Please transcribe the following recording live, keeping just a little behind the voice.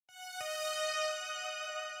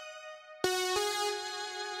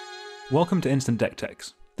Welcome to Instant Deck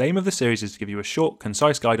Techs. The aim of this series is to give you a short,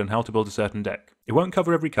 concise guide on how to build a certain deck. It won't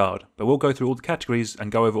cover every card, but we'll go through all the categories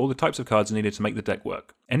and go over all the types of cards needed to make the deck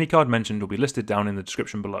work. Any card mentioned will be listed down in the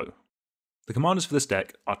description below. The commanders for this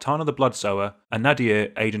deck are Tana the Bloodsower and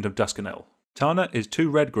Nadier, Agent of Duskenel. Tana is 2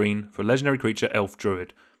 red-green for legendary creature Elf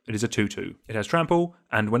Druid. It is a 2/2. It has trample,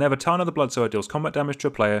 and whenever Tana the Bloodsower deals combat damage to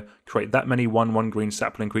a player, create that many 1/1 green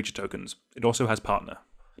sapling creature tokens. It also has partner.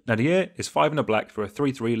 Nadier is 5 and a black for a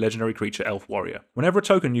 3/3 legendary creature elf warrior. Whenever a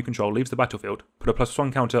token you control leaves the battlefield, put a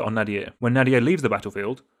 +1 counter on Nadier. When Nadier leaves the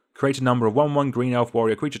battlefield, create a number of 1/1 green elf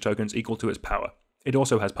warrior creature tokens equal to its power. It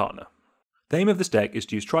also has partner. The aim of this deck is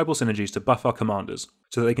to use tribal synergies to buff our commanders,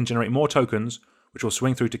 so that they can generate more tokens, which will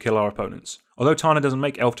swing through to kill our opponents. Although Tana doesn't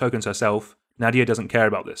make elf tokens herself, Nadier doesn't care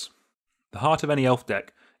about this. The heart of any elf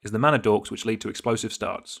deck is the mana dorks, which lead to explosive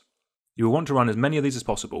starts. You will want to run as many of these as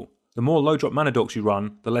possible. The more low drop mana dorks you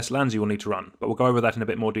run, the less lands you will need to run, but we'll go over that in a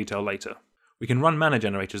bit more detail later. We can run mana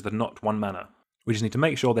generators that are not 1 mana. We just need to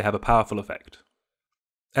make sure they have a powerful effect.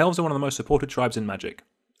 Elves are one of the most supported tribes in Magic.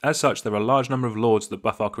 As such, there are a large number of lords that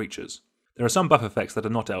buff our creatures. There are some buff effects that are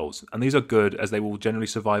not elves, and these are good as they will generally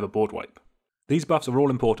survive a board wipe. These buffs are all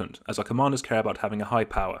important, as our commanders care about having a high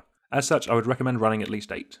power. As such, I would recommend running at least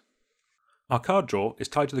 8. Our card draw is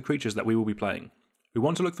tied to the creatures that we will be playing. We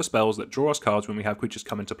want to look for spells that draw us cards when we have creatures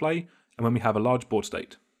come into play, and when we have a large board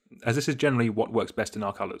state, as this is generally what works best in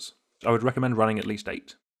our colours. I would recommend running at least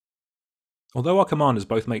 8. Although our commanders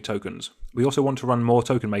both make tokens, we also want to run more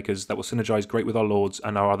token makers that will synergize great with our lords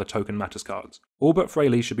and our other token matters cards. All but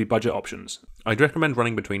Freyly should be budget options. I'd recommend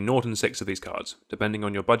running between 0 and 6 of these cards, depending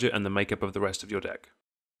on your budget and the makeup of the rest of your deck.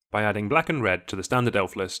 By adding black and red to the standard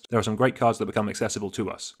elf list, there are some great cards that become accessible to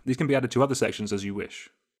us. These can be added to other sections as you wish.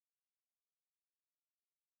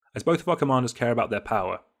 As both of our commanders care about their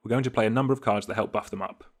power, we're going to play a number of cards that help buff them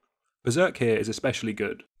up. Berserk here is especially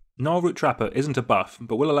good. Gnarlroot Trapper isn't a buff,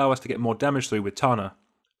 but will allow us to get more damage through with Tana.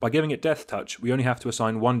 By giving it Death Touch, we only have to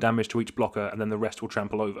assign 1 damage to each blocker and then the rest will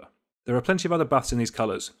trample over. There are plenty of other buffs in these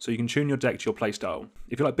colours, so you can tune your deck to your playstyle.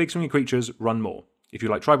 If you like big swinging creatures, run more. If you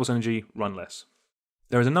like tribal synergy, run less.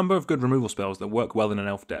 There is a number of good removal spells that work well in an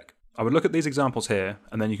elf deck. I would look at these examples here,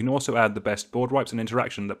 and then you can also add the best board wipes and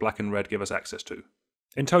interaction that black and red give us access to.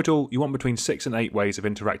 In total, you want between 6 and 8 ways of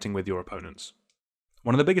interacting with your opponents.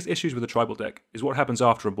 One of the biggest issues with a tribal deck is what happens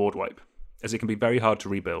after a board wipe, as it can be very hard to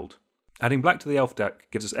rebuild. Adding black to the elf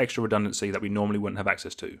deck gives us extra redundancy that we normally wouldn't have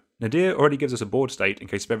access to. Nadier already gives us a board state in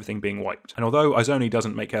case of everything being wiped, and although Izoni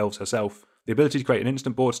doesn't make elves herself, the ability to create an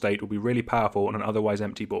instant board state will be really powerful on an otherwise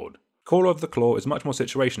empty board. Caller of the Claw is much more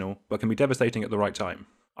situational, but can be devastating at the right time.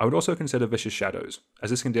 I would also consider Vicious Shadows, as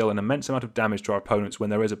this can deal an immense amount of damage to our opponents when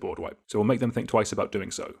there is a board wipe, so we'll make them think twice about doing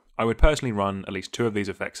so. I would personally run at least 2 of these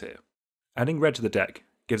effects here. Adding red to the deck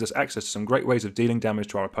gives us access to some great ways of dealing damage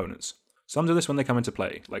to our opponents. Some do this when they come into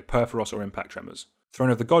play, like Perforos or Impact Tremors. Throne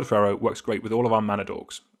of the Godpharaoh works great with all of our mana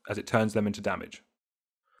dorks, as it turns them into damage.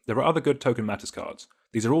 There are other good token matters cards.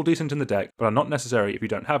 These are all decent in the deck, but are not necessary if you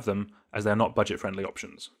don't have them, as they are not budget-friendly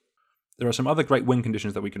options. There are some other great win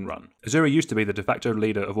conditions that we can run. Azura used to be the de facto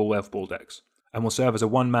leader of all elf ball decks, and will serve as a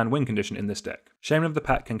 1-man win condition in this deck. Shaman of the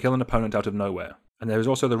Pack can kill an opponent out of nowhere, and there is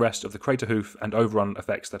also the rest of the Crater Hoof and Overrun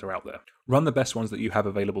effects that are out there. Run the best ones that you have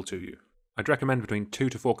available to you. I'd recommend between 2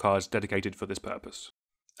 to 4 cards dedicated for this purpose.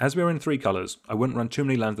 As we are in 3 colours, I wouldn't run too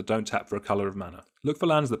many lands that don't tap for a colour of mana. Look for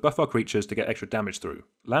lands that buff our creatures to get extra damage through.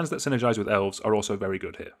 Lands that synergize with elves are also very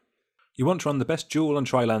good here. You want to run the best dual and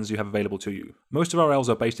tri lands you have available to you. Most of our elves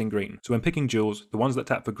are based in green, so when picking duals, the ones that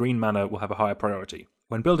tap for green mana will have a higher priority.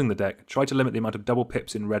 When building the deck, try to limit the amount of double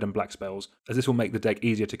pips in red and black spells, as this will make the deck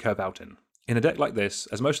easier to curve out in. In a deck like this,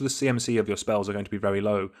 as most of the CMC of your spells are going to be very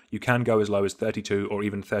low, you can go as low as 32 or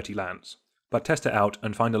even 30 lands. But test it out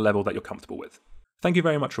and find a level that you're comfortable with. Thank you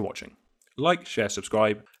very much for watching. Like, share,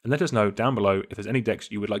 subscribe, and let us know down below if there's any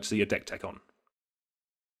decks you would like to see a deck tech on.